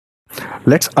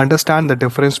Let's understand the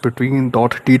difference between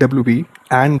 .twb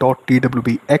and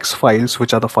 .twbx files,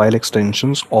 which are the file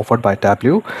extensions offered by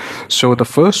Tableau. So the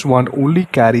first one only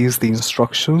carries the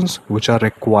instructions which are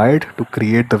required to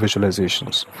create the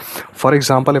visualizations. For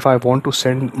example, if I want to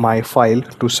send my file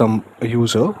to some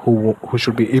user who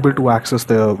should be able to access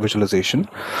the visualization,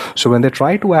 so when they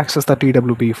try to access the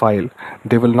TWB file,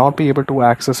 they will not be able to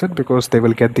access it because they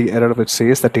will get the error which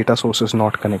says the data source is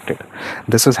not connected.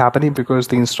 This is happening because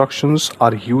the instructions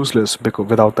are useless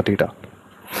without the data.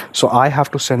 So I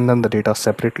have to send them the data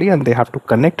separately and they have to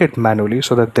connect it manually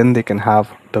so that then they can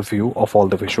have the view of all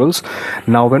the visuals.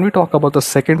 Now, when we talk about the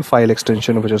second file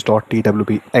extension, which is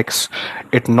 .twbx,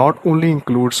 it not only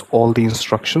includes all the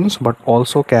instructions, but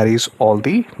also carries all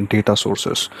the data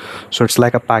sources. So it's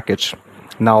like a package.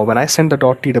 Now, when I send the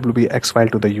 .twbx file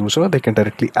to the user, they can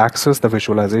directly access the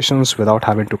visualizations without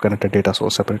having to connect a data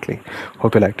source separately.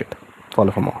 Hope you liked it.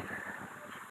 Follow for more.